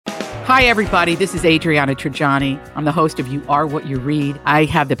Hi, everybody. This is Adriana Trajani. I'm the host of You Are What You Read. I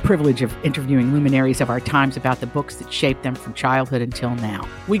have the privilege of interviewing luminaries of our times about the books that shaped them from childhood until now.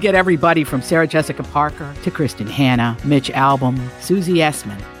 We get everybody from Sarah Jessica Parker to Kristen Hanna, Mitch Albom, Susie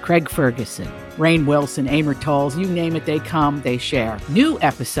Essman, Craig Ferguson, Rainn Wilson, Amor Tolls, you name it, they come, they share. New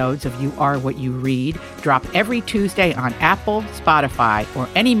episodes of You Are What You Read drop every Tuesday on Apple, Spotify, or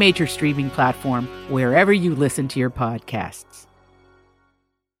any major streaming platform wherever you listen to your podcasts.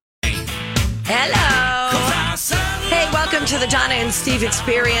 Hello. Hey, welcome to the Donna and Steve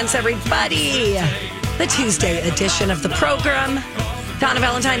Experience, everybody. The Tuesday edition of the program. Donna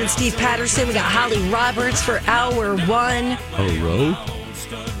Valentine and Steve Patterson. We got Holly Roberts for hour one.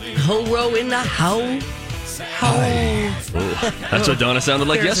 Ho-ro in the house. That's what Donna sounded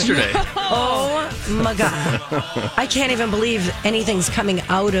like yesterday. Oh, my God. I can't even believe anything's coming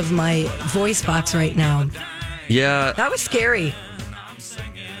out of my voice box right now. Yeah. That was scary.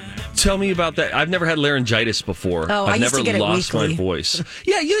 Tell me about that. I've never had laryngitis before. Oh, I've I used never to get it lost weekly. my voice.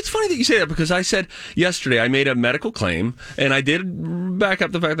 Yeah, it's funny that you say that because I said yesterday I made a medical claim and I did back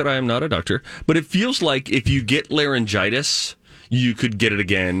up the fact that I am not a doctor. But it feels like if you get laryngitis, you could get it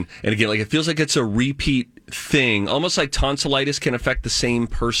again and again. Like it feels like it's a repeat thing, almost like tonsillitis can affect the same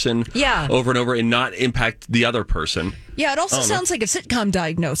person over and over and not impact the other person. Yeah, it also sounds like a sitcom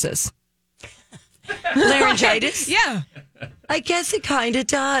diagnosis. Laryngitis? Yeah. I guess it kind of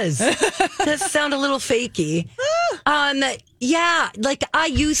does. Does sound a little fakey. Yeah, like I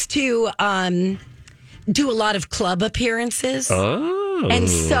used to do a lot of club appearances. Oh. And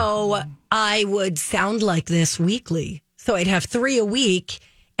so I would sound like this weekly. So I'd have 3 a week,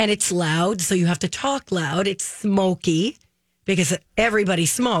 and it's loud, so you have to talk loud. It's smoky because everybody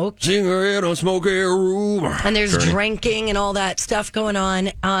smoked. Cigarette on smoky room. And there's drinking and all that stuff going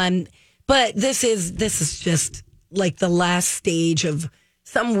on. But this is just like the last stage of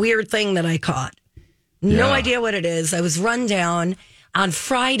some weird thing that I caught. No idea what it is. I was run down on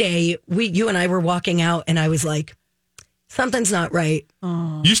Friday. You and I were walking out, and I was like, something's not right.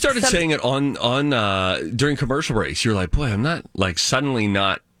 You started saying it on during commercial breaks. You're like, boy, I'm not like suddenly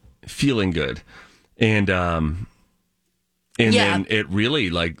not feeling good, and then it really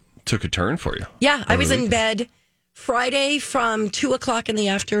like took a turn for you. Yeah, I was in bed Friday from 2:00 in the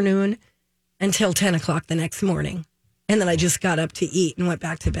afternoon until 10:00 the next morning. And then I just got up to eat and went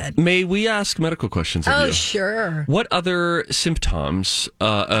back to bed. May we ask medical questions of you? Oh, sure. What other symptoms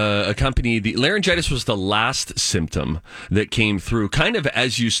accompany the laryngitis? Was the last symptom that came through kind of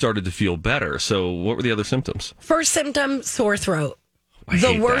as you started to feel better. So what were the other symptoms? First symptom, sore throat.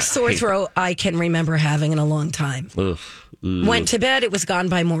 The worst sore throat I can remember having in a long time. Ugh. Went to bed, it was gone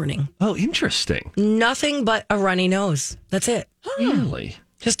by morning. Oh, interesting. Nothing but a runny nose. That's it. Really?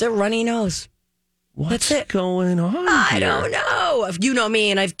 Just a runny nose. What's That's it. going on I here? don't know. You know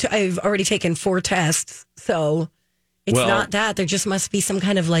me, and I've already taken 4 tests, so it's not that. There just must be some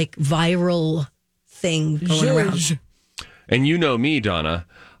kind of like viral thing going around. And you know me, Donna.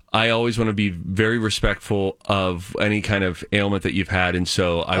 I always want to be very respectful of any kind of ailment that you've had, and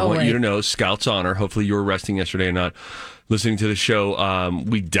so I want you to know, Scout's honor. Hopefully, you were resting yesterday and not listening to the show.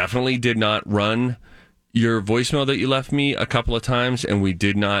 We definitely did not run your voicemail that you left me a couple of times, and we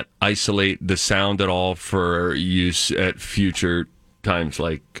did not isolate the sound at all for use at future times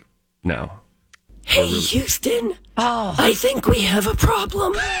like now. Hey, Houston. I think we have a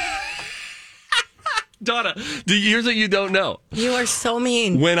problem. Donna, here's what you don't know. You are so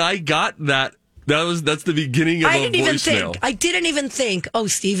mean. When I got that's the beginning of a voicemail. I didn't even think,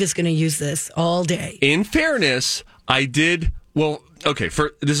 Steve is going to use this all day. In fairness, I did. Well, okay,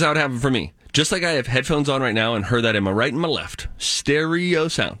 this is how it happened for me. Just like I have headphones on right now and heard that in my right and my left. Stereo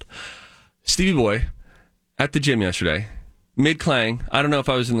sound. Stevie Boy at the gym yesterday, mid-clang. I don't know if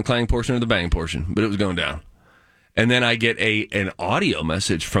I was in the clang portion or the bang portion, but it was going down. And then I get an audio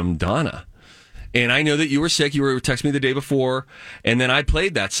message from Donna. And I know that you were sick. You were texting me the day before. And then I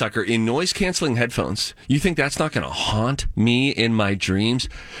played that sucker in noise-canceling headphones. You think that's not going to haunt me in my dreams?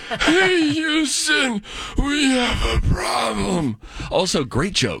 Hey, Houston, we have a problem. Also,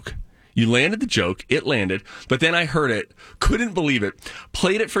 great joke. You landed the joke, it landed, but then I heard it, couldn't believe it,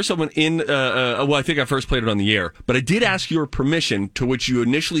 played it for someone I think I first played it on the air, but I did ask your permission, to which you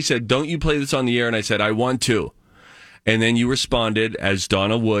initially said, don't you play this on the air, and I said, I want to. And then you responded, as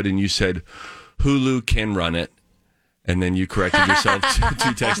Donna would, and you said, Hulu can run it. And then you corrected yourself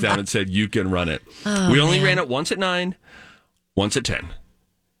 2 texts down and said, you can run it. We only ran it once at 9, once at 10.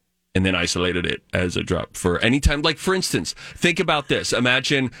 And then isolated it as a drop for any time. Like, for instance, think about this.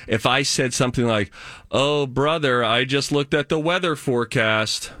 Imagine if I said something like, oh, brother, I just looked at the weather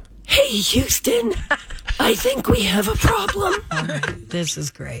forecast. Hey, Houston, I think we have a problem. This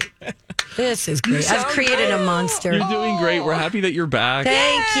is great. This is great. I've created a monster. You're doing great. We're happy that you're back.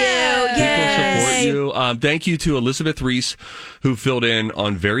 Thank you. People support you. Thank you to Elizabeth Reese, who filled in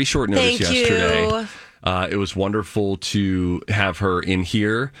on very short notice yesterday. You. It was wonderful to have her in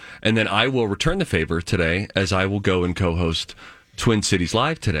here. And then I will return the favor today as I will go and co-host Twin Cities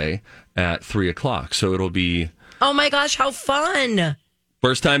Live today at 3 o'clock. So it'll be... Oh my gosh, how fun.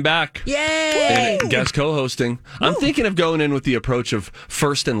 First time back. Yay. And guest co-hosting. I'm thinking of going in with the approach of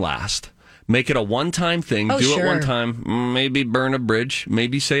first and last. Make it a one-time thing. Do it one time. Maybe burn a bridge.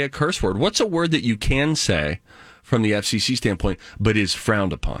 Maybe say a curse word. What's a word that you can say from the FCC standpoint, but is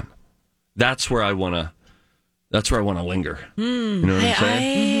frowned upon? That's where I want to linger. You know what I'm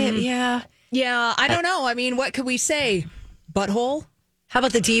saying? Yeah, I don't know. I mean, what could we say? Butthole? How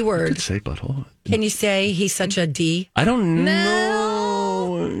about the D word? I could say butthole. Can you say he's such a D? I don't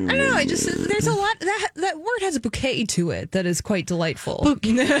know. I don't know. There's a lot. That word has a bouquet to it that is quite delightful.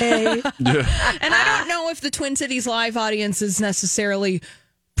 Bouquet. And I don't know if the Twin Cities Live audience is necessarily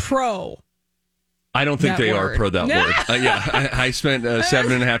pro. I don't think that they word. are pro that word. I spent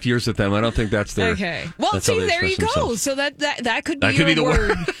 7.5 years with them. I don't think that's their... Okay. Well, that's how see, they there you express go. themselves. So that could be your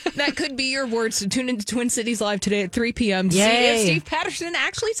word. That could be your word. So tune into Twin Cities Live today at 3 p.m. to see if Steve Patterson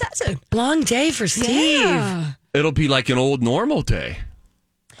actually says it. Long day for Steve. Yeah. It'll be like an old normal day.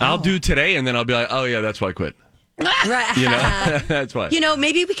 I'll do today, and then I'll be like, oh, yeah, that's why I quit. Right. You know, that's why. You know,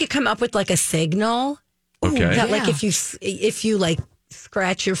 maybe we could come up with like a signal. Okay. That like if you like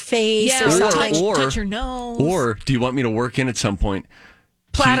scratch your face or something. Touch your nose. Or do you want me to work in at some point?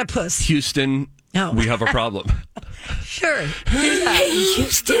 Platypus. Houston, we have a problem. Sure. Hey,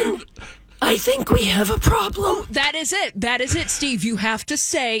 Houston, I think we have a problem. That is it, Steve. You have to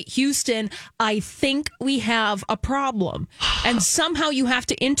say, Houston, I think we have a problem. And somehow you have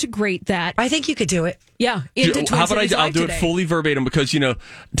to integrate that. I think you could do it. Yeah. Into How about I'll do today. it fully verbatim because, you know,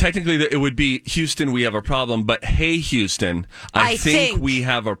 technically it would be Houston, we have a problem. But hey, Houston, I think we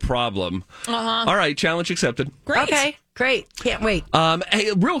have a problem. All right. Challenge accepted. Great. Okay. Great. Can't wait.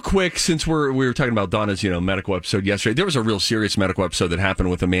 Hey, real quick, since we were talking about Donna's, medical episode yesterday, there was a real serious medical episode that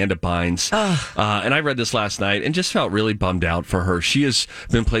happened with Amanda Bynes. And I read this last night and just felt really bummed out for her. She has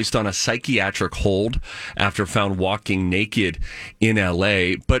been placed on a psychiatric hold after found walking naked in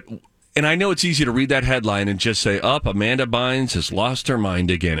L.A. And I know it's easy to read that headline and just say, Amanda Bynes has lost her mind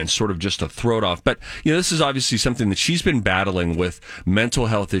again, and sort of just to throw it off. But, this is obviously something that she's been battling with mental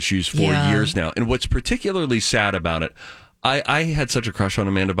health issues for years now. And what's particularly sad about it, I had such a crush on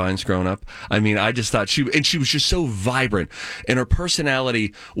Amanda Bynes growing up. I mean, I just thought she was just so vibrant, and her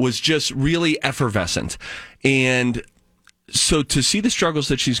personality was just really effervescent. And so to see the struggles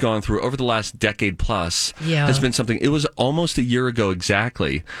that she's gone through over the last decade plus has been something. It was almost a year ago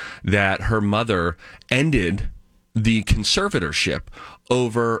exactly that her mother ended the conservatorship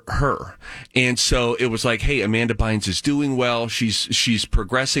over her. And so it was like, hey, Amanda Bynes is doing well. She's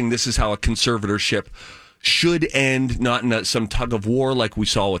progressing. This is how a conservatorship should end, not in some tug of war like we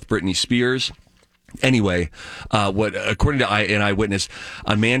saw with Britney Spears. Anyway, according to an eyewitness,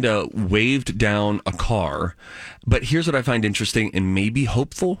 Amanda waved down a car. But here's what I find interesting and maybe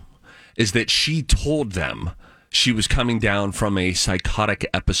hopeful is that she told them she was coming down from a psychotic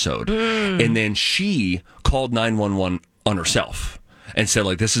episode. And then she called 911 on herself and said,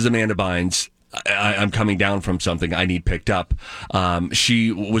 like, this is Amanda Bynes. I'm coming down from something. I need picked up.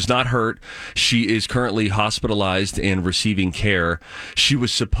 She was not hurt. She is currently hospitalized and receiving care. She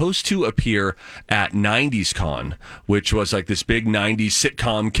was supposed to appear at 90s Con, which was like this big 90s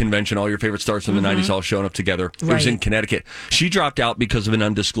sitcom convention. All your favorite stars from the 90s all showing up together. It was in Connecticut. She dropped out because of an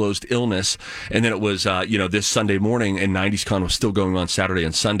undisclosed illness. And then it was, this Sunday morning, and 90s Con was still going on Saturday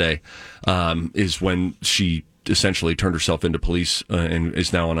and Sunday, is when she essentially turned herself into police and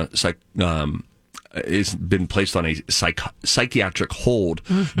is now on is been placed on a psychiatric hold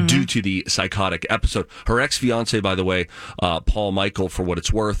due to the psychotic episode. Her ex-fiance, by the way, Paul Michael, for what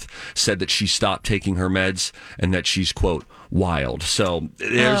it's worth, said that she stopped taking her meds and that she's, quote, wild. So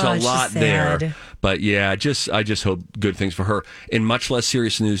there's a lot there. But yeah, I just hope good things for her. In much less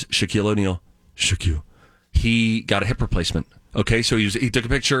serious news, Shaquille O'Neal, he got a hip replacement. Okay, so he took a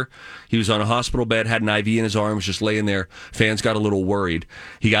picture. He was on a hospital bed, had an IV in his arm, was just laying there. Fans got a little worried.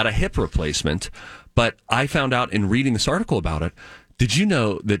 He got a hip replacement. But I found out in reading this article about it, did you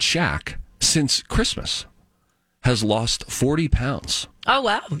know that Shaq, since Christmas, has lost 40 pounds? Oh,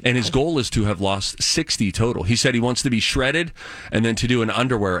 wow. And his goal is to have lost 60 total. He said he wants to be shredded and then to do an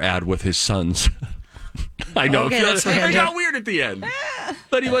underwear ad with his sons. I know. Okay, it got weird at the end.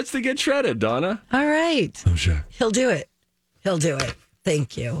 But he wants to get shredded, Donna. All right. Oh, Shaq. He'll do it.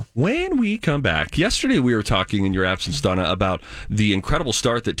 Thank you. When we come back, yesterday we were talking in your absence, Donna, about the incredible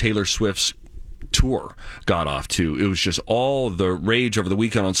start that Taylor Swift's tour got off to. It was just all the rage over the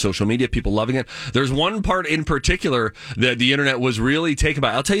weekend on social media, people loving it. There's one part in particular that the internet was really taken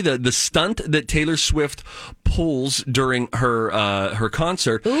by. I'll tell you the stunt that Taylor Swift pulls during her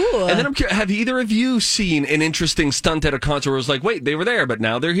concert. Ooh. And then I'm curious, have either of you seen an interesting stunt at a concert where it was like, wait, they were there, but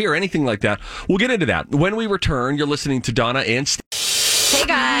now they're here, anything like that? We'll get into that. When we return, you're listening to Donna and Steve. Hey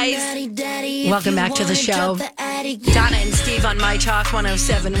guys, welcome back to the show. Donna and Steve on My Talk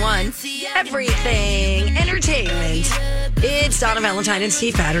 107.1. Everything entertainment. It's Donna Valentine and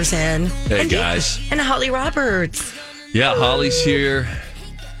Steve Patterson. Hey guys. And Holly Roberts. Yeah, Holly's here.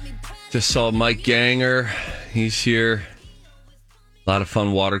 Just saw Mike Ganger. He's here. A lot of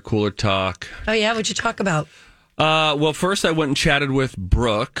fun water cooler talk. Oh yeah, what'd you talk about? Well, first I went and chatted with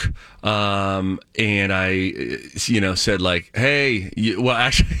Brooke, and I, said like, hey,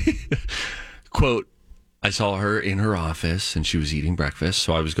 actually, quote, I saw her in her office and she was eating breakfast.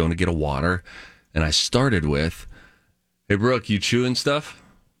 So I was going to get a water and I started with, hey, Brooke, you chewing stuff?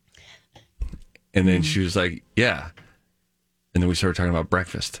 And then she was like, yeah. And then we started talking about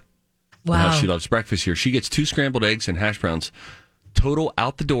breakfast. Wow. And how she loves breakfast here. She gets 2 scrambled eggs and hash browns. Total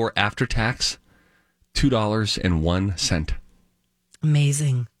out the door after tax, $2.01.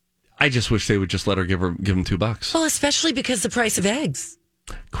 Amazing. I just wish they would just let her give them $2. Well, especially because the price of eggs.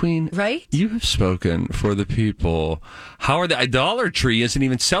 Queen, right? You have spoken for the people. How are they? Dollar Tree isn't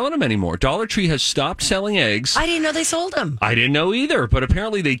even selling them anymore. Dollar Tree has stopped selling eggs. I didn't know they sold them. I didn't know either, but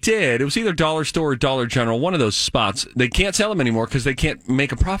apparently they did. It was either Dollar Store or Dollar General, one of those spots. They can't sell them anymore because they can't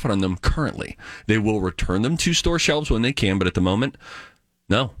make a profit on them currently. They will return them to store shelves when they can, but at the moment,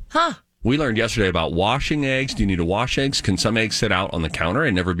 no. Huh. We learned yesterday about washing eggs. Do you need to wash eggs? Can some eggs sit out on the counter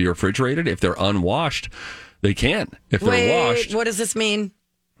and never be refrigerated? If they're unwashed, they can. If they're washed. What does this mean?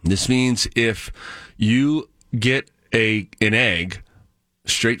 This means if you get an egg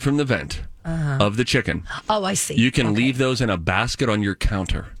straight from the vent of the chicken. Oh, I see. You can leave those in a basket on your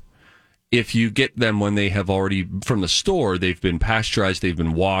counter. If you get them when they have already, from the store, they've been pasteurized, they've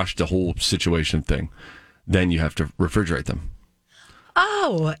been washed, the whole situation thing, then you have to refrigerate them.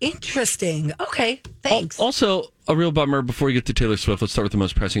 Oh, interesting. Okay, thanks. Also, a real bummer before we get to Taylor Swift. Let's start with the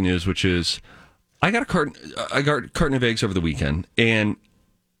most pressing news, which is I got a carton of eggs over the weekend, and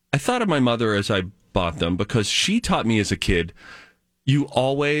I thought of my mother as I bought them because she taught me as a kid, you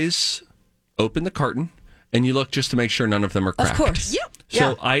always open the carton and you look just to make sure none of them are cracked. Of course. Yeah.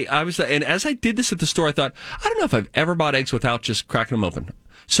 So I was, and as I did this at the store, I thought, I don't know if I've ever bought eggs without just cracking them open.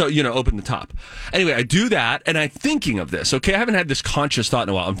 So, open the top. Anyway, I do that, and I'm thinking of this, okay? I haven't had this conscious thought in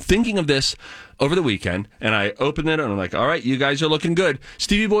a while. I'm thinking of this over the weekend, and I open it, and I'm like, all right, you guys are looking good.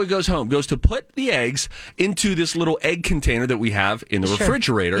 Stevie Boy goes home, goes to put the eggs into this little egg container that we have in the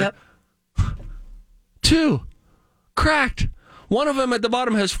refrigerator. Yep. 2 cracked. One of them at the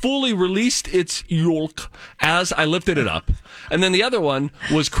bottom has fully released its yolk as I lifted it up. And then the other one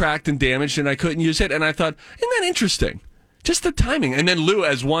was cracked and damaged, and I couldn't use it. And I thought, isn't that interesting? Just the timing. And then Lou,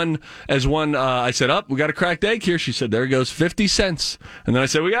 I said, we got a cracked egg here. She said, there goes 50 cents. And then I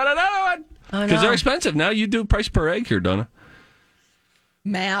said, we got another one. Because they're expensive. Now you do price per egg here, Donna.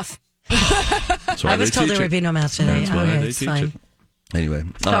 Math. I was told there would be no math today. That's why they teach it. Anyway.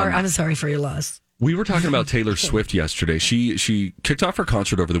 I'm sorry for your loss. We were talking about Taylor Swift yesterday. She kicked off her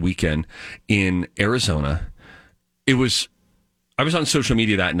concert over the weekend in Arizona. I was on social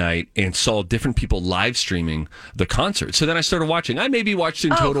media that night and saw different people live streaming the concert. So then I started watching. I maybe watched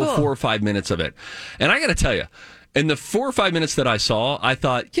in total 4 or 5 minutes of it. And I got to tell you, in the 4 or 5 minutes that I saw, I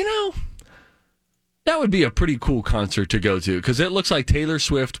thought, that would be a pretty cool concert to go to because it looks like Taylor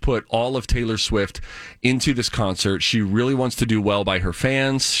Swift put all of Taylor Swift into this concert. She really wants to do well by her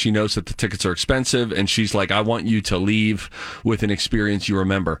fans. She knows that the tickets are expensive, and she's like, I want you to leave with an experience you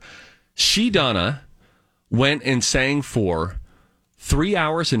remember. She, Donna, went and sang for 3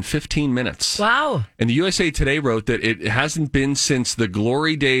 hours and 15 minutes. Wow. And the USA Today wrote that it hasn't been since the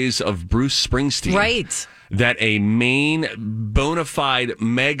glory days of Bruce Springsteen. Right. That a main bona fide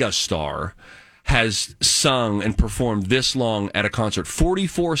megastar has sung and performed this long at a concert.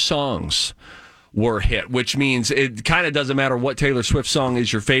 44 songs were hit, which means it kind of doesn't matter what Taylor Swift song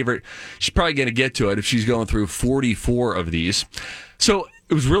is your favorite. She's probably going to get to it if she's going through 44 of these. So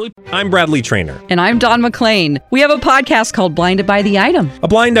it was really... I'm Bradley Trainer. And I'm Don McClain. We have a podcast called Blinded by the Item. A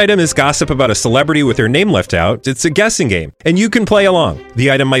blind item is gossip about a celebrity with their name left out. It's a guessing game, and you can play along.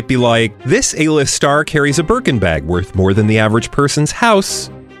 The item might be like, this A-list star carries a Birkin bag worth more than the average person's house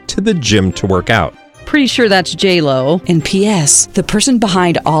to the gym to work out. Pretty sure that's J-Lo. And P.S. the person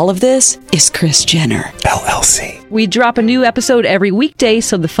behind all of this is Kris Jenner, LLC. We drop a new episode every weekday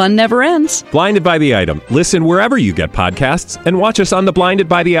so the fun never ends. Blinded by the Item. Listen wherever you get podcasts and watch us on the Blinded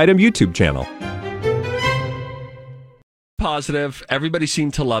by the Item YouTube channel. Positive. Everybody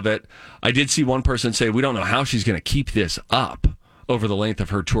seemed to love it. I did see one person say, we don't know how she's going to keep this up over the length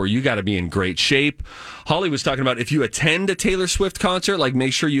of her tour. You got to be in great shape. Holly was talking about if you attend a Taylor Swift concert, like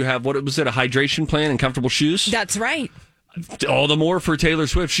make sure you have, what was it, a hydration plan and comfortable shoes? That's right. All the more for Taylor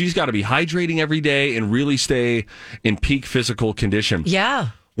Swift. She's got to be hydrating every day and really stay in peak physical condition. Yeah.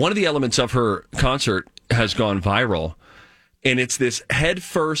 One of the elements of her concert has gone viral, and it's this head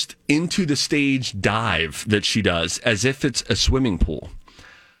first into the stage dive that she does as if it's a swimming pool.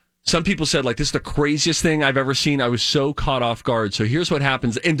 Some people said, like, this is the craziest thing I've ever seen. I was so caught off guard. So here's what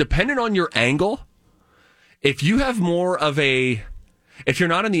happens. And depending on your angle, if you have more of a, if you're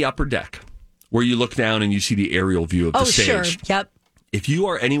not in the upper deck where you look down and you see the aerial view of the stage. Oh, sure. Yep. If you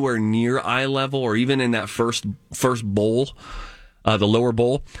are anywhere near eye level or even in that first bowl, the lower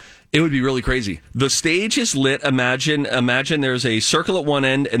bowl, it would be really crazy. The stage is lit. Imagine there's a circle at one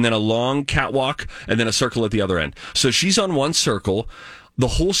end and then a long catwalk and then a circle at the other end. So she's on one circle. The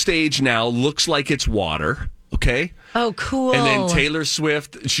whole stage now looks like it's water, okay? Oh, cool. And then Taylor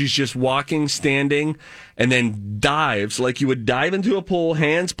Swift, she's just walking, standing, and then dives like you would dive into a pool,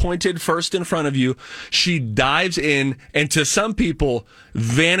 hands pointed first in front of you. She dives in, and to some people,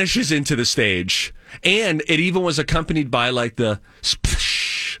 vanishes into the stage. And it even was accompanied by like the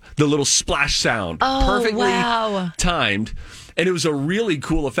splash, the little splash sound. Oh, perfectly wow. timed. And it was a really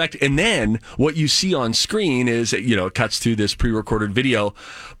cool effect. And then what you see on screen is, it cuts to this pre-recorded video,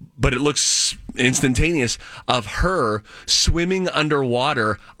 but it looks instantaneous of her swimming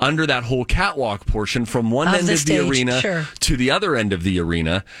underwater under that whole catwalk portion from one end of the arena to the other end of the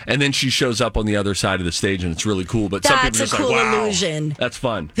arena. And then she shows up on the other side of the stage, and it's really cool. But some people are just cool like, wow, illusion. That's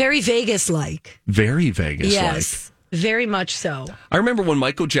fun. Very Vegas-like. Very Vegas-like. Yes, very much so. I remember when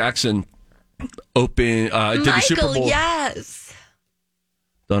Michael Jackson did the Super Bowl. Yes.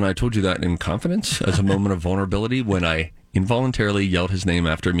 Donna, I told you that in confidence as a moment of vulnerability when I involuntarily yelled his name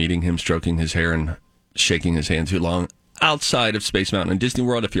after meeting him, stroking his hair and shaking his hand too long outside of Space Mountain and Disney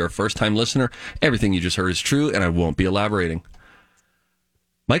World. If you're a first-time listener, everything you just heard is true, and I won't be elaborating.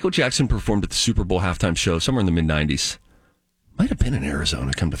 Michael Jackson performed at the Super Bowl halftime show somewhere in the mid-'90s. Might have been in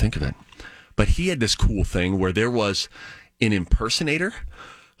Arizona, come to think of it. But he had this cool thing where there was an impersonator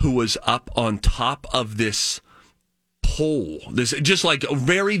who was up on top of this pole, this just like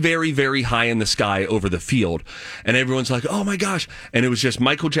very, very, very high in the sky over the field, and everyone's like, oh my gosh. And it was just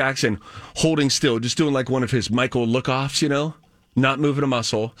Michael Jackson holding still, just doing like one of his Michael look-offs, not moving a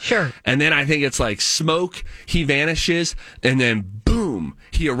muscle. Sure. And then I think it's like smoke, he vanishes, and then boom,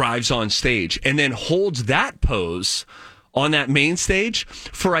 he arrives on stage and then holds that pose on that main stage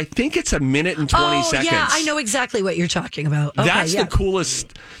for, I think it's 1 minute and 20 seconds. Yeah, I know exactly what you're talking about. Okay, that's the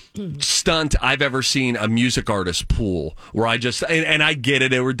coolest stunt I've ever seen a music artist pull, where I just, and I get it,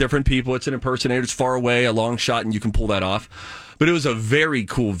 there were different people, it's an impersonator, it's far away, a long shot, and you can pull that off. But it was a very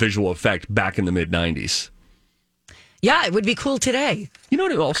cool visual effect back in the mid-'90s. Yeah, it would be cool today. You know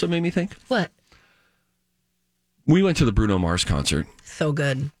what it also made me think? What? We went to the Bruno Mars concert. So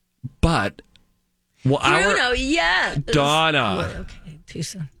good. But, Bruno, yeah. Donna. Okay, too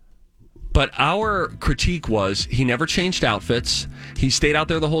soon. But our critique was he never changed outfits. He stayed out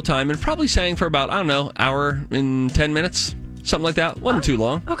there the whole time and probably sang for about, hour and 10 minutes, something like that. Wasn't too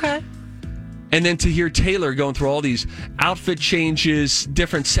long. Okay. And then to hear Taylor going through all these outfit changes,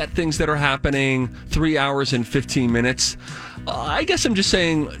 different set things that are happening, 3 hours and 15 minutes. I guess I'm just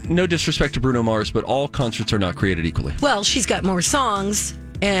saying, no disrespect to Bruno Mars, but all concerts are not created equally. Well, she's got more songs,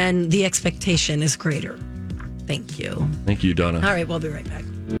 and the expectation is greater. Thank you. Thank you, Donna. All right, we'll be right back.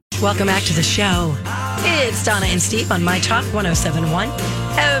 Welcome back to the show. It's Donna and Steve on My Talk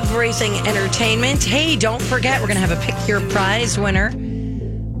 107.1. Everything Entertainment. Hey, don't forget, we're going to have a Pick Your Prize winner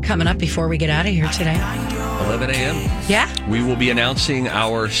coming up before we get out of here today. 11 a.m. Yeah. We will be announcing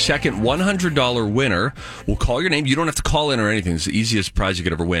our second $100 winner. We'll call your name. You don't have to call in or anything. It's the easiest prize you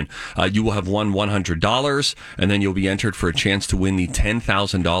could ever win. You will have won $100, and then you'll be entered for a chance to win the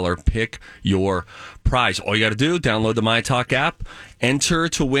 $10,000 Pick Your Prize. All you got to do, download the MyTalk app, enter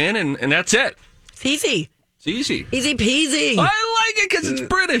to win, and that's it. It's easy. It's easy. Easy peasy. I like it because it's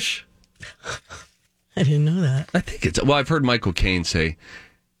British. I didn't know that. I think it's, well, I've heard Michael Caine say,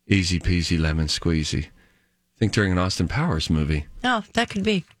 easy peasy lemon squeezy. I think during an Austin Powers movie. Oh, that could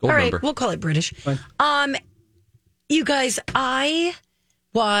be. Gold All right, member. we'll call it British. Fine. You guys, I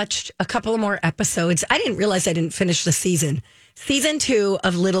watched a couple of more episodes. I didn't realize I didn't finish the season. Season 2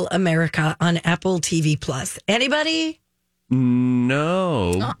 of Little America on Apple TV Plus. Anybody?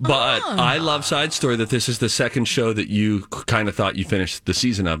 No, but I love Side Story that this is the second show that you kind of thought you finished the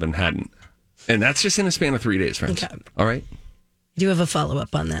season of and hadn't. And that's just in a span of 3 days, friends. Okay. All right. I do have a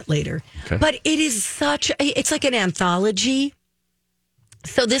follow-up on that later. Okay. But it is it's like an anthology.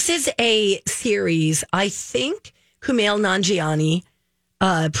 So this is a series, I think Kumail Nanjiani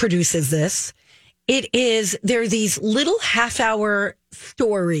produces this. There are these little half-hour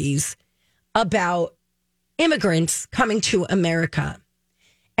stories about immigrants coming to America.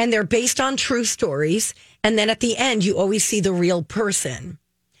 And they're based on true stories. And then at the end, you always see the real person.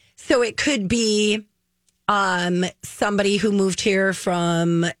 So it could be somebody who moved here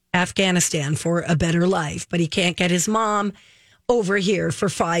from Afghanistan for a better life, but he can't get his mom over here for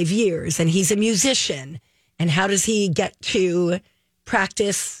 5 years. And he's a musician. And how does he get to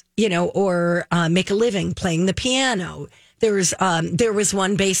practice, or make a living playing the piano? There was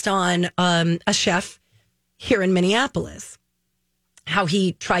one based on a chef here in Minneapolis, how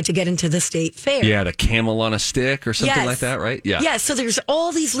he tried to get into the state fair. Yeah, the camel on a stick or something like that, right? Yeah. Yeah, so there's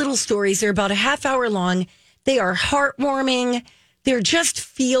all these little stories. They're about a half hour long. They are heartwarming. They're just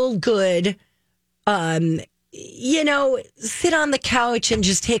feel good. Sit on the couch and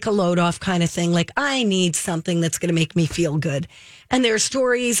just take a load off kind of thing. Like, I need something that's going to make me feel good. And there are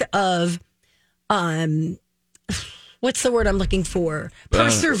stories of, what's the word I'm looking for?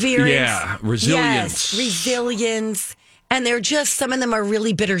 Perseverance. Resilience. Yes, resilience. And they're just, some of them are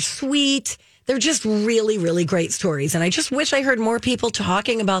really bittersweet. They're just really, really great stories. And I just wish I heard more people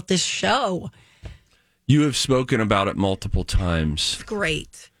talking about this show. You have spoken about it multiple times. It's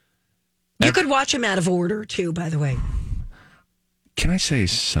great. You could watch them out of order, too, by the way. Can I say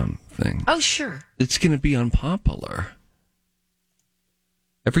something? Oh, sure. It's going to be unpopular.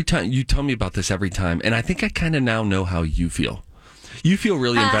 Every time you tell me about this every time, and I think I kind of now know how you feel. You feel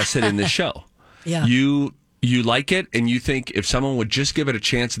really invested in this show. Yeah. You like it, and you think if someone would just give it a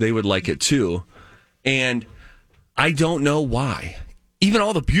chance, they would like it too. And I don't know why. Even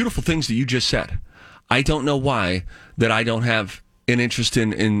all the beautiful things that you just said, I don't know why that I don't have an interest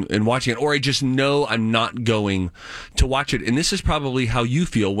in watching it, or I just know I'm not going to watch it. And this is probably how you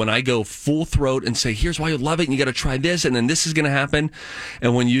feel when I go full throat and say, here's why you love it, and you got to try this, and then this is going to happen.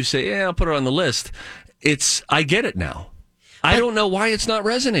 And when you say, yeah, I'll put it on the list, I get it now. I don't know why it's not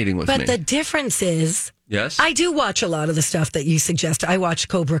resonating with me. But the difference is, yes, I do watch a lot of the stuff that you suggest. I watch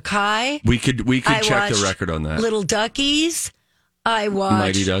Cobra Kai. We could check the record on that. Little Duckies. I watch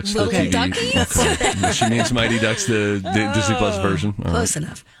Mighty Ducks, Little the TV. Duckies. She means Mighty Ducks, the Disney Plus version. All close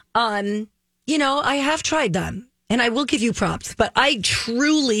enough. I have tried them, and I will give you props. But I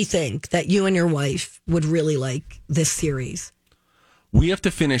truly think that you and your wife would really like this series. We have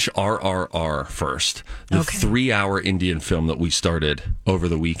to finish RRR first, the 3-hour Indian film that we started over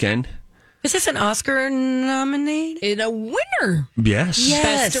the weekend. Is this an Oscar nominated? A winner. Yes.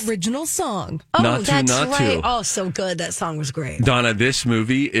 Best original song. Oh, Not that's right. to. Oh, so good. That song was great. Donna, this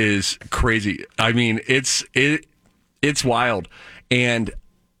movie is crazy. I mean, it's wild. And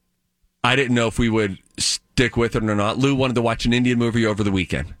I didn't know if we would stick with it or not. Lou wanted to watch an Indian movie over the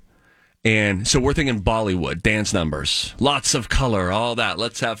weekend. And so we're thinking Bollywood, dance numbers, lots of color, all that.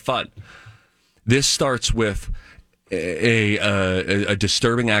 Let's have fun. This starts with a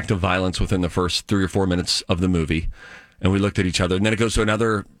disturbing act of violence within the first 3 or 4 minutes of the movie. And we looked at each other. And then it goes to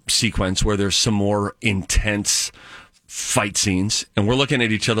another sequence where there's some more intense fight scenes. And we're looking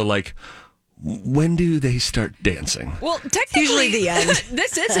at each other like, when do they start dancing? Well, technically, usually the end.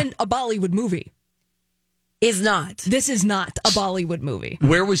 This isn't a Bollywood movie. Is not. This is not a Bollywood movie.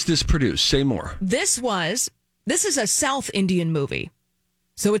 Where was this produced? Say more. This is a South Indian movie.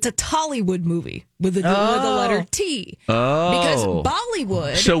 So it's a Tollywood movie with a letter T. Oh. Because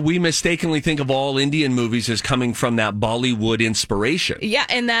Bollywood. So we mistakenly think of all Indian movies as coming from that Bollywood inspiration. Yeah,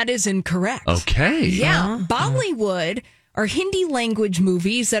 and that is incorrect. Okay. Yeah, Bollywood are Hindi language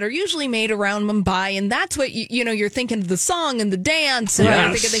movies that are usually made around Mumbai, and that's what you're thinking of the song and the dance, and Yes.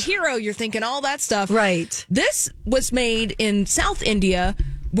 you're thinking of the hero, you're thinking all that stuff. Right. This was made in South India,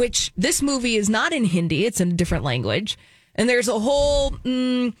 which this movie is not in Hindi; it's in a different language, and there's a whole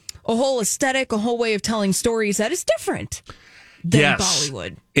aesthetic, a whole way of telling stories that is different than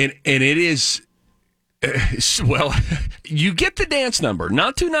Bollywood. And it is. Well, you get the dance number.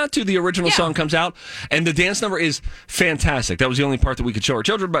 Not to. The original song comes out, and the dance number is fantastic. That was the only part that we could show our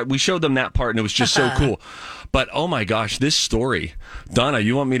children, but we showed them that part, and it was just so cool. But, oh my gosh, this story. Donna,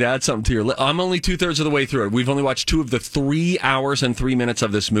 you want me to add something to your list? I'm only 2/3 of the way through it. We've only watched 2 of the 3 hours and 3 minutes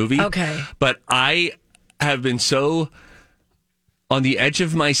of this movie. Okay. But I have been so on the edge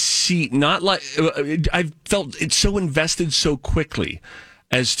of my seat, not like I felt it's so invested so quickly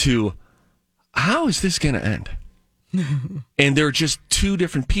as to how is this going to end? And they're just two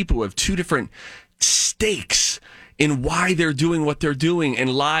different people who have two different stakes in why they're doing what they're doing,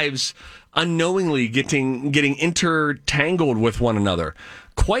 and lives unknowingly getting intertangled with one another.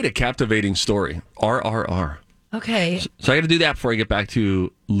 Quite a captivating story. RRR. Okay. So I got to do that before I get back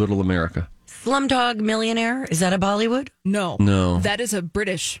to Little America. Slumdog Millionaire, is that a Bollywood? No. That is a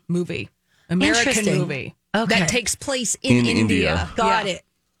British movie. American Interesting. movie. Okay. That takes place in India. Got it.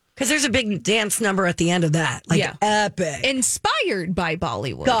 Because there's a big dance number at the end of that. Like, epic. Inspired by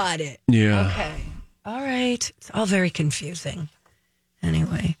Bollywood. Got it. Yeah. Okay. All right. It's all very confusing.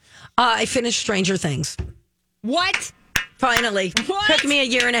 Anyway, I finished Stranger Things. What? Finally. What? Took me a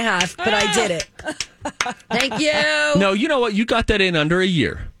year and a half, but I did it. Thank you. No, you know what? You got that in under a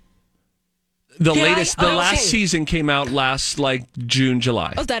year. The Did I? latest, the Oh, last okay. season came out last June,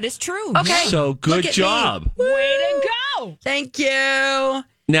 July. Oh, that is true. Okay. So good Look at job. me. Way to go. Thank you.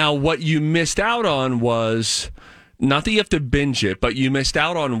 Now, what you missed out on was not that you have to binge it, but you missed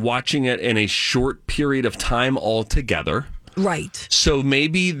out on watching it in a short period of time altogether. Right. So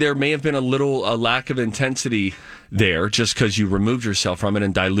maybe there may have been a lack of intensity there just because you removed yourself from it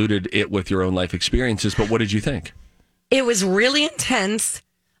and diluted it with your own life experiences. But what did you think? It was really intense,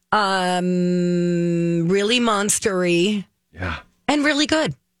 really monstery, Yeah. and really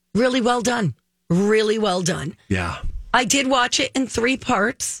good. Really well done. Really well done. Yeah. I did watch it in 3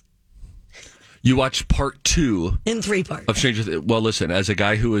 parts. You watched part 2 In 3 parts. of Stranger Things. Well, listen, as a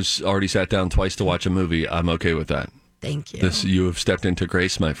guy who has already sat down twice to watch a movie, I'm okay with that. Thank you. You have stepped into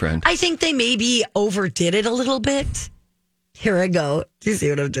grace, my friend. I think they maybe overdid it a little bit. Here I go. Do you see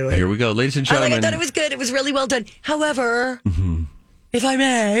what I'm doing? Here we go, ladies and I gentlemen. thought it was good. It was really well done. However, if I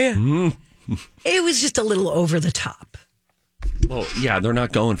may, it was just a little over the top. Well, yeah, they're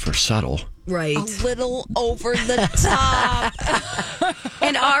not going for subtle. Right. A little over the top.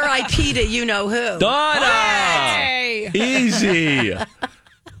 And R.I.P. to you know who. Donna! Hey! Easy.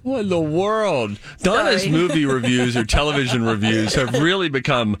 What in the world? Donna's Sorry. movie reviews or television reviews have really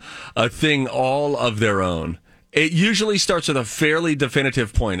become a thing all of their own. It usually starts with a fairly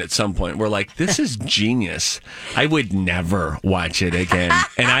definitive point at some point. We're like, this is genius. I would never watch it again.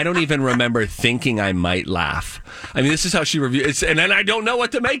 And I don't even remember thinking I might laugh. I mean, this is how she reviews it. And then I don't know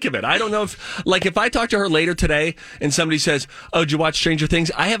what to make of it. I don't know if I talk to her later today and somebody says, oh, did you watch Stranger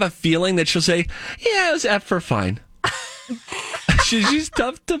Things? I have a feeling that she'll say, yeah, it was F for fine. She's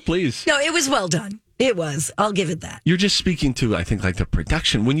tough to please. No, it was well done. It was. I'll give it that. You're just speaking to, I think, like the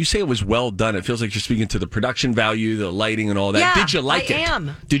production. When you say it was well done, it feels like you're speaking to the production value, the lighting, and all that. Yeah, Did you like I it?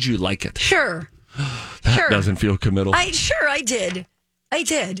 am. Did you like it? Sure. That Sure. doesn't feel committal. I did. I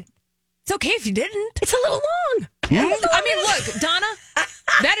did. It's okay if you didn't. It's a little long. I mean, look, Donna,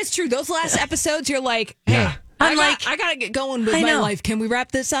 that is true. Those last episodes, you're like, hey, Yeah. I'm I like, gotta get going with I my know. life. Can we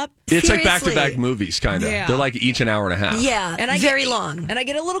wrap this up? It's like Seriously. back-to-back movies, kind of. Yeah. They're like each an hour and a half. Yeah, And I very get, long. And I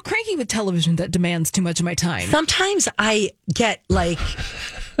get a little cranky with television that demands too much of my time. Sometimes I get like,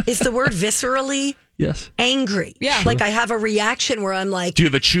 is the word viscerally Yes. angry? Yeah. Like I have a reaction where I'm like, Do you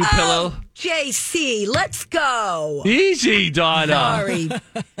have a chew pillow? JC, let's go. Easy, Donna. Sorry.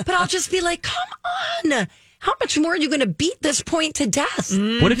 But I'll just be like, come on. How much more are you going to beat this point to death?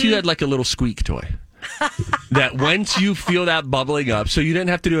 What if you had like a little squeak toy? That once you feel that bubbling up, so you didn't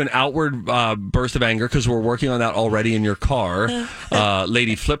have to do an outward burst of anger because we're working on that already in your car.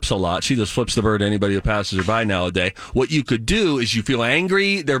 Lady flips a lot. She just flips the bird to anybody that passes her by nowadays. What you could do is you feel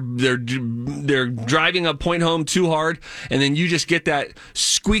angry. They're driving a point home too hard, and then you just get that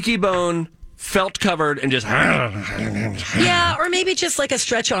squeaky bone felt covered and just Yeah, or maybe just like a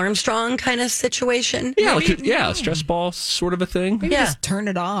Stretch Armstrong kind of situation. a stress ball sort of a thing. Maybe Yeah. just turn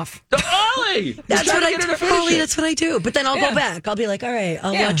it off. Ollie, That's what I do. do. That's what I do. But then I'll go back. I'll be like, all right,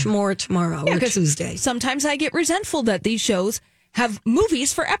 I'll watch more tomorrow or 'cause Tuesday. Sometimes I get resentful that these shows have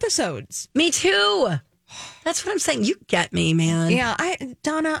movies for episodes. Me too. That's what I'm saying. You get me, man. Yeah,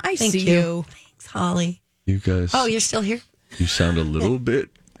 Donna, I Thank see you. you. Thanks, Holly. You guys. Oh, you're still here? You sound a little bit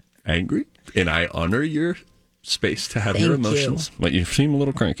angry, and I honor your space to have your Thank you. emotions. But you seem a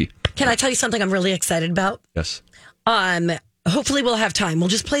little cranky. Can I tell you something I'm really excited about? Yes. Hopefully we'll have time. We'll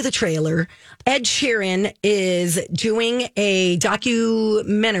just play the trailer. Ed Sheeran is doing a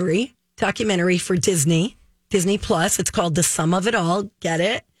documentary for Disney Plus. It's called The Sum of It All. Get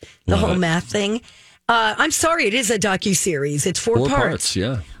it? The whole math thing. I'm sorry, it is a docuseries. It's four parts.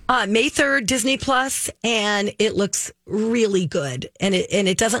 Yeah. May 3rd, Disney Plus, and it looks really good. And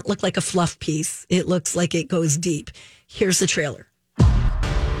it doesn't look like a fluff piece. It looks like it goes deep. Here's the trailer.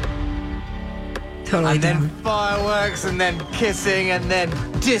 Totally and then down. fireworks, and then kissing, and then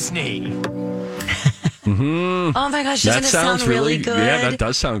Disney. Oh my gosh, doesn't That it sound sounds really good? Yeah, that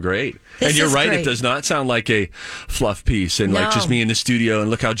does sound great. This and you're is right, great. it does not sound like a fluff piece and like No. just me in the studio and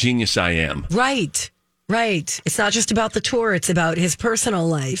look how genius I am. Right. It's not just about the tour, it's about his personal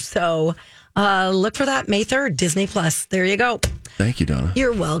life. So look for that May 3rd, Disney Plus. There you go. Thank you, Donna.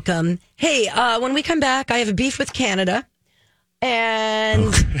 You're welcome. Hey, when we come back, I have a beef with Canada.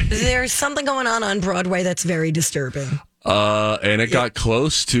 And there's something going on Broadway that's very disturbing. And it got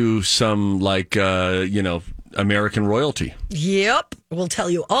close to some American royalty. Yep. We'll tell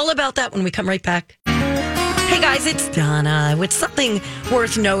you all about that when we come right back. Hey guys, it's Donna with something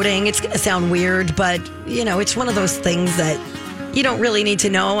worth noting. It's going to sound weird, but it's one of those things that you don't really need to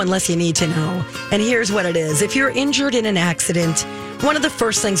know unless you need to know. And here's what it is. If you're injured in an accident, one of the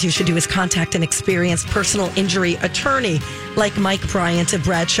first things you should do is contact an experienced personal injury attorney like Mike Bryant of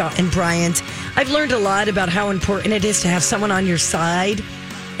Bradshaw and Bryant. I've learned a lot about how important it is to have someone on your side,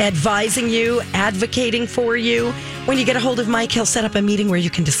 advising you, advocating for you. When you get a hold of Mike, he'll set up a meeting where you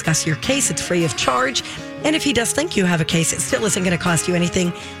can discuss your case. It's free of charge. And if he does think you have a case, it still isn't going to cost you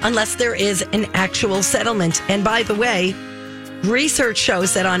anything unless there is an actual settlement. And by the way, research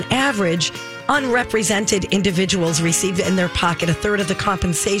shows that on average, unrepresented individuals receive in their pocket a third of the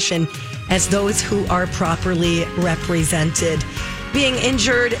compensation as those who are properly represented. Being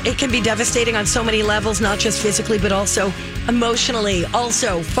injured, it can be devastating on so many levels, not just physically, but also emotionally,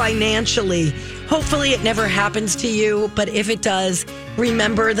 also financially. Hopefully it never happens to you, but if it does,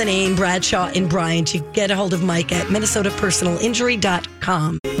 remember the name Bradshaw and Bryant. You get a hold of Mike at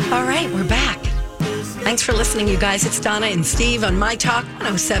minnesotapersonalinjury.com. All right, we're back. Thanks for listening, you guys. It's Donna and Steve on My Talk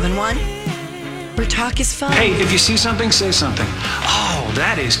 1071. Where talk is fun. Hey, if you see something, say something. Oh,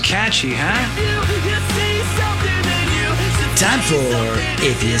 that is catchy, huh? Time for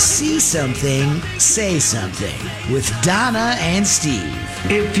If You See Something, Say Something with Donna and Steve.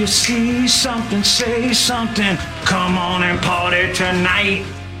 If you see something, say something. Come on and party tonight.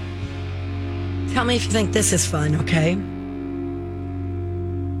 Tell me if you think this is fun, okay?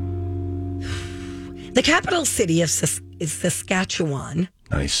 The capital city of Saskatchewan.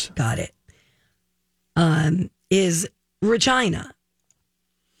 Nice. Got it. Is Regina.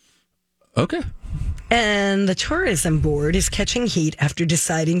 Okay. And the tourism board is catching heat after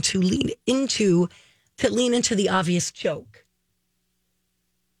deciding to lean into the obvious joke.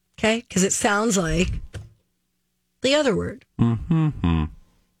 Okay? Because it sounds like the other word. Mm-hmm.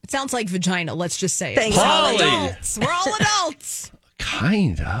 It sounds like vagina, let's just say it. Thanks, We're all Holly. adults. We're all adults.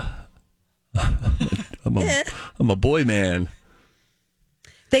 Kinda. I'm a boy man.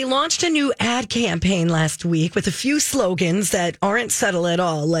 They launched a new ad campaign last week with a few slogans that aren't subtle at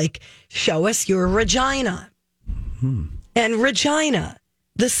all, like show us your Regina. And Regina,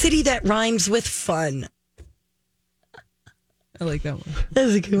 the city that rhymes with fun. I like that one.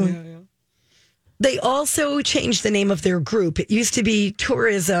 That's a good one. Yeah. They also changed the name of their group. It used to be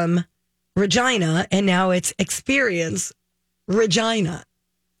Tourism Regina, and now it's Experience Regina.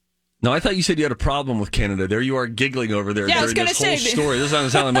 No, I thought you said you had a problem with Canada. There you are giggling over there Yeah, I was during this gonna whole say- story. This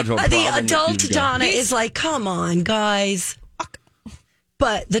doesn't sound like much of a problem. The that adult you've got. Donna is like, come on, guys.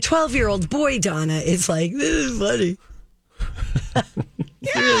 But the 12-year-old boy Donna is like, this is funny.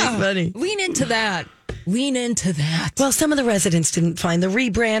 It's really funny. Lean into that. Lean into that. Well, some of the residents didn't find the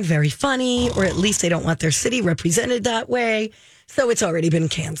rebrand very funny, or at least they don't want their city represented that way. So it's already been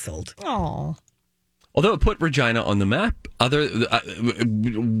canceled. Oh. Although it put Regina on the map,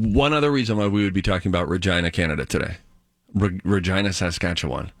 one other reason why we would be talking about Regina, Canada today. Regina,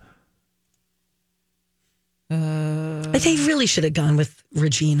 Saskatchewan. They really should have gone with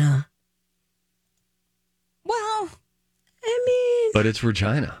Regina. Well, I mean, But it's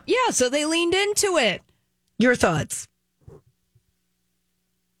Regina. yeah, so they leaned into it. your thoughts?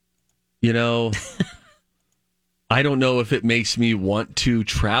 You know, I don't know if it makes me want to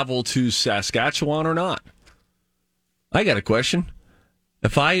travel to Saskatchewan or not. I got a question.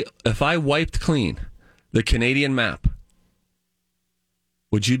 If I wiped clean the Canadian map,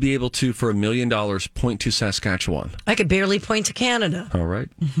 would you be able to, for $1 million, point to Saskatchewan? I could barely point to Canada. All right.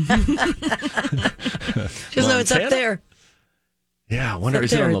 Just know it's up Montana? there. Yeah, I wonder, Up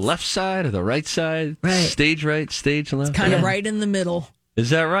is it there. on the left side or the right side? Right. Stage right, stage left? Kind of Yeah. right in the middle.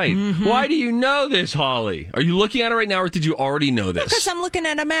 Is that right? Why do you know this, Holly? Are you looking at it right now, or did you already know this? Because I'm looking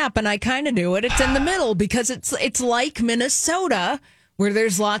at a map and I kind of knew it. It's in the middle because it's like Minnesota where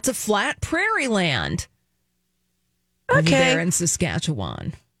there's lots of flat prairie land. Over Okay. there in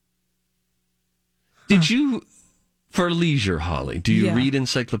Saskatchewan. Did you, for leisure, Holly, do you Yeah. read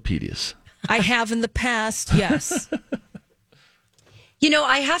encyclopedias? I have in the past, yes. You know,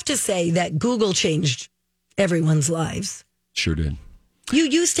 I have to say that Google changed everyone's lives. Sure did. You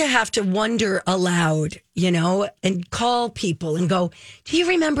used to have to wonder aloud, and call people and go, do you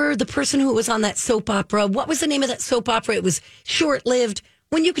remember the person who was on that soap opera? What was the name of that soap opera? It was short-lived.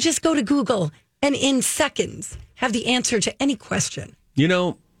 When you could just go to Google and in seconds have the answer to any question. I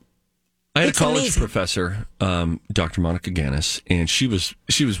had It's a college amazing. professor, Dr. Monica Gannis, and she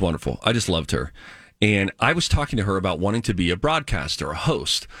was wonderful. I just loved her. And I was talking to her about wanting to be a broadcaster, a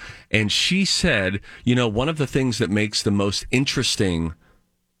host. And she said, one of the things that makes the most interesting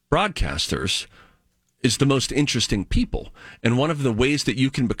broadcasters is the most interesting people. And one of the ways that you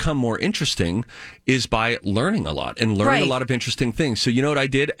can become more interesting is by learning a lot and learning a lot of interesting things. So you know what I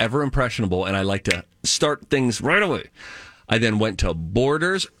did? Ever impressionable. And I like to start things right away. I then went to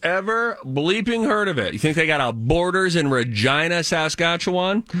Borders. Ever bleeping heard of it? You think they got a Borders in Regina,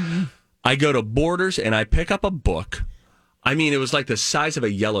 Saskatchewan? Mm-hmm. I go to Borders and I pick up a book. I mean, it was like the size of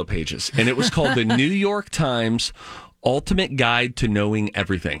a Yellow Pages. And it was called the New York Times Ultimate Guide to Knowing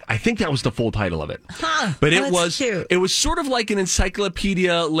Everything. I think that was the full title of it. But it was sort of like an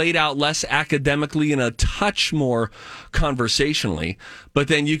encyclopedia laid out less academically and a touch more conversationally. But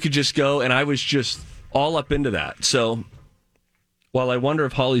then you could just go, and I was just all up into that. So while I wonder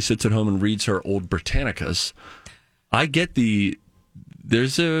if Holly sits at home and reads her old Britannicas, I get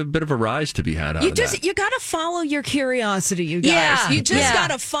there's a bit of a rise to be had out of that. You got to follow your curiosity, you guys. Yeah, you just got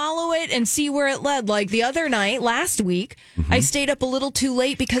to follow it and see where it led. Like the other night, last week, I stayed up a little too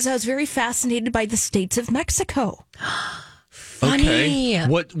late because I was very fascinated by the states of Mexico. Funny. Okay.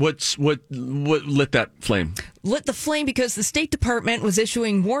 What lit that flame? Lit the flame because the State Department was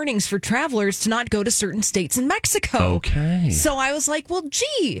issuing warnings for travelers to not go to certain states in Mexico. Okay. So I was like, well,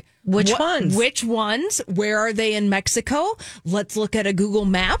 gee. Which ones? Which ones? Where are they in Mexico? Let's look at a Google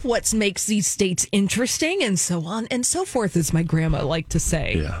map. What makes these states interesting? And so on and so forth, as my grandma liked to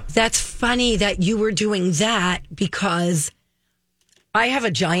say. Yeah. That's funny that you were doing that because I have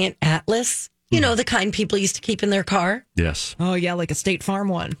a giant atlas. The kind people used to keep in their car. Yes. Oh, yeah, like a State Farm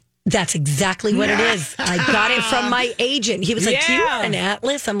one. That's exactly what it is. I got it from my agent. He was like, do you want an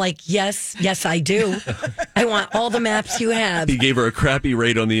atlas? I'm like, yes, I do. I want all the maps you have. He gave her a crappy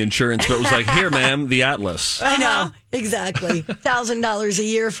rate on the insurance, but was like, here, ma'am, the Atlas. I know. Exactly. $1,000 a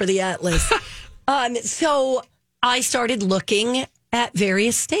year for the atlas. So I started looking at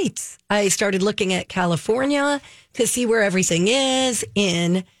various states. I started looking at California to see where everything is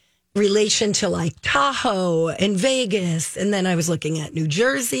in relation to like Tahoe and Vegas. And then I was looking at New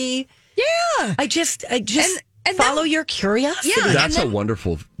Jersey. Yeah. I just and follow your curiosity. Yeah, That's a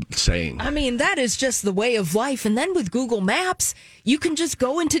wonderful saying. I mean, that is just the way of life. And then with Google Maps, you can just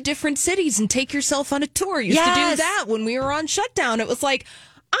go into different cities and take yourself on a tour. Used to do that when we were on shutdown. It was like,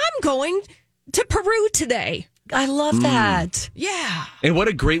 I'm going to Peru today. I love that. Yeah. And what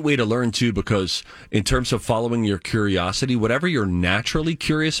a great way to learn, too, because in terms of following your curiosity, whatever you're naturally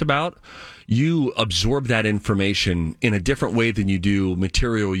curious about, you absorb that information in a different way than you do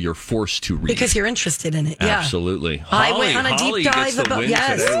material you're forced to read. Because you're interested in it. Yeah. Absolutely. I went on a Holly deep gets dive the about, win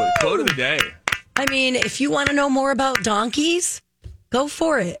yes. today with quote of the day. I mean, if you want to know more about donkeys, go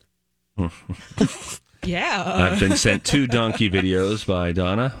for it. Yeah. I've been sent 2 donkey videos by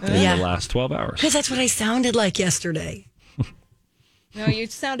Donna in the last 12 hours. Because that's what I sounded like yesterday. No, you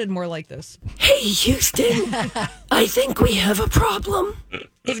sounded more like this. Hey, Houston, I think we have a problem.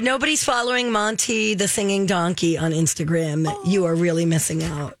 If nobody's following Monty the Singing Donkey on Instagram, you are really missing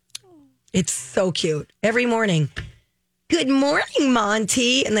out. It's so cute. Every morning, good morning,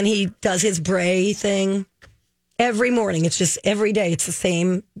 Monty. And then he does his bray thing. Every morning. It's just every day. It's the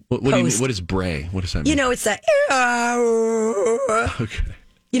same What do you mean? What is bray? What does that mean? It's that. Okay.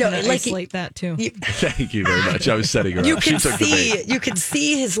 Like isolate that too. Thank you very much. I was setting her up. She took the bait. You could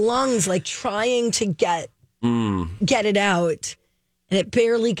see his lungs like trying to get it out, and it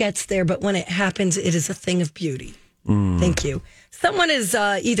barely gets there. But when it happens, it is a thing of beauty. Thank you. Someone is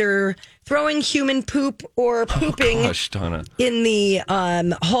either throwing human poop or pooping in the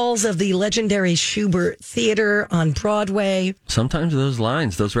halls of the legendary Schubert Theater on Broadway. Sometimes those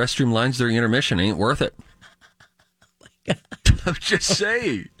restroom lines during intermission ain't worth it. Oh my God. I'm just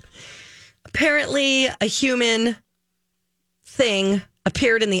saying. Apparently, a human thing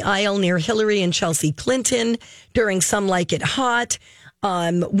appeared in the aisle near Hillary and Chelsea Clinton during Some Like It Hot.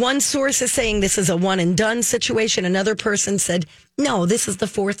 One source is saying this is a one and done situation. Another person said, no, this is the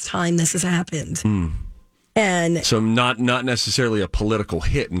 4th time this has happened. And so not necessarily a political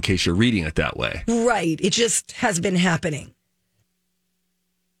hit in case you're reading it that way. Right. It just has been happening.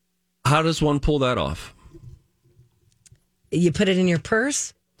 How does one pull that off? You put it in your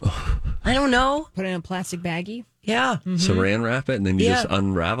purse. I don't know. Put it in a plastic baggie. Yeah. Saran wrap it and then you just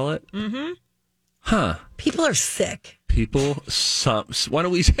unravel it? Mm-hmm. Huh. People are sick. People, why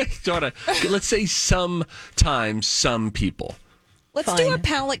don't we let's say sometimes some people. Let's do a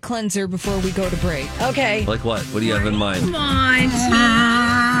palate cleanser before we go to break. Okay. Like what? What do you have in mind? Come on.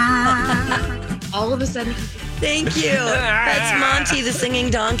 All of a sudden. Thank you. That's Monty, the singing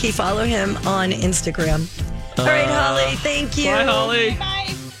donkey. Follow him on Instagram. All right, Holly. Thank you. Bye, Holly.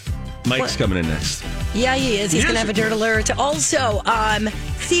 Bye. Mike's coming in next. Yeah, he is. He's going to have a dirt alert. Also,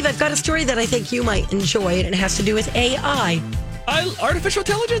 Steve, I've got a story that I think you might enjoy, and it has to do with AI. Artificial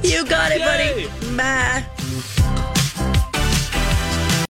intelligence? You got it, Yay. buddy. Bye.